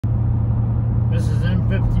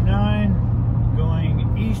59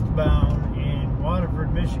 going eastbound in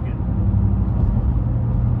Waterford, Michigan.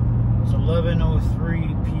 It's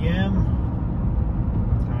 11:03 p.m.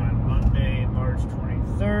 on Monday, March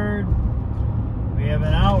 23rd. We have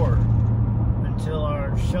an hour until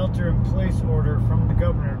our shelter-in-place order from the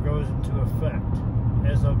governor goes into effect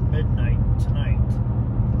as of midnight tonight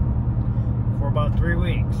for about 3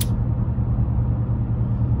 weeks.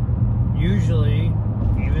 Usually,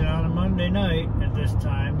 even on a Monday night at this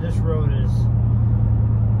time, this road is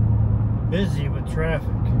busy with traffic.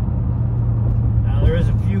 Now there is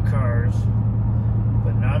a few cars,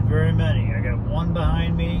 but not very many. I got one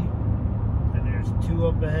behind me, and there's two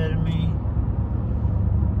up ahead of me.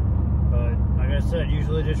 But like I said,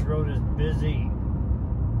 usually this road is busy.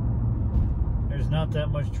 There's not that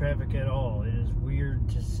much traffic at all. It is weird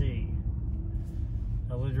to see.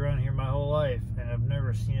 I lived around here my whole life, and I've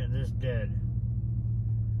never seen it this dead.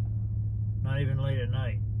 Not even late at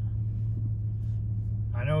night.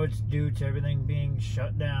 I know it's due to everything being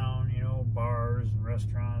shut down, you know, bars and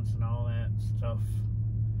restaurants and all that stuff.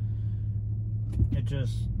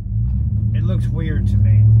 It looks weird to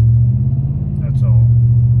me. That's all.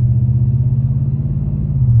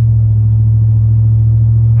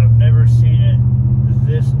 I've never seen it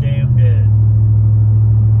this damn dead.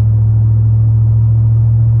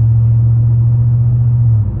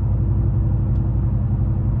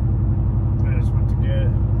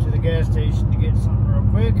 Gas station to get something real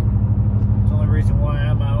quick. It's the only reason why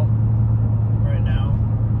I'm out right now.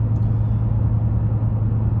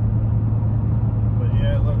 But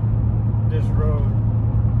yeah, look, this road,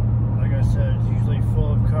 like I said, is usually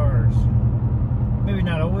full of cars. Maybe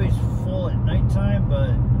not always full at nighttime,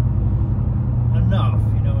 but enough,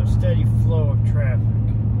 you know, a steady flow of traffic.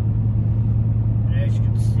 And as you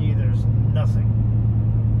can see, there's nothing.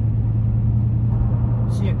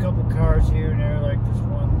 See a couple cars here and there, like this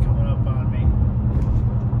one coming up on me.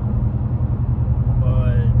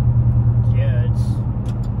 But yeah, it's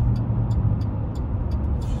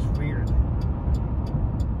just weird.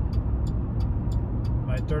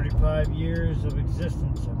 My 35 years of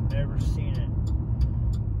existence, I've never seen it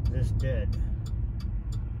this dead.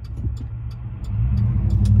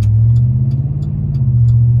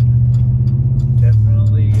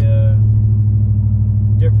 Definitely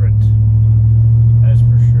different. That's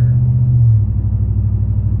for sure.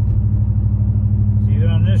 So even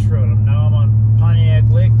on this road, now I'm on Pontiac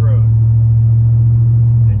Lake Road.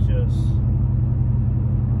 It's just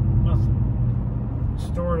nothing.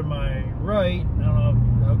 Store to my right, I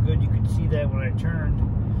don't know how good you could see that when I turned.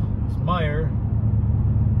 It's Meijer.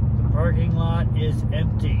 The parking lot is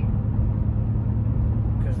empty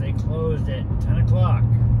because they closed at 10 o'clock.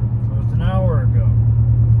 Closed an hour ago.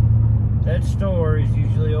 That store is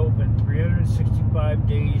usually open 365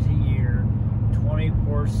 days a year,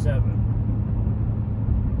 24/7.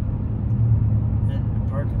 And the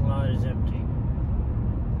parking lot is empty.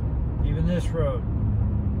 Even this road,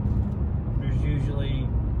 there's usually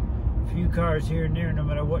a few cars here and there, no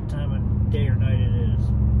matter what time of day or night it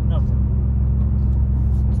is. Nothing.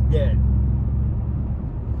 It's dead.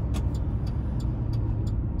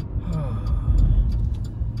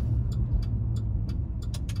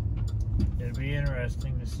 Be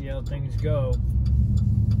interesting to see how things go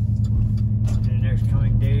in the next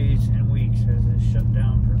coming days and weeks as this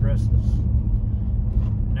shutdown progresses.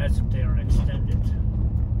 And that's if they don't extend it.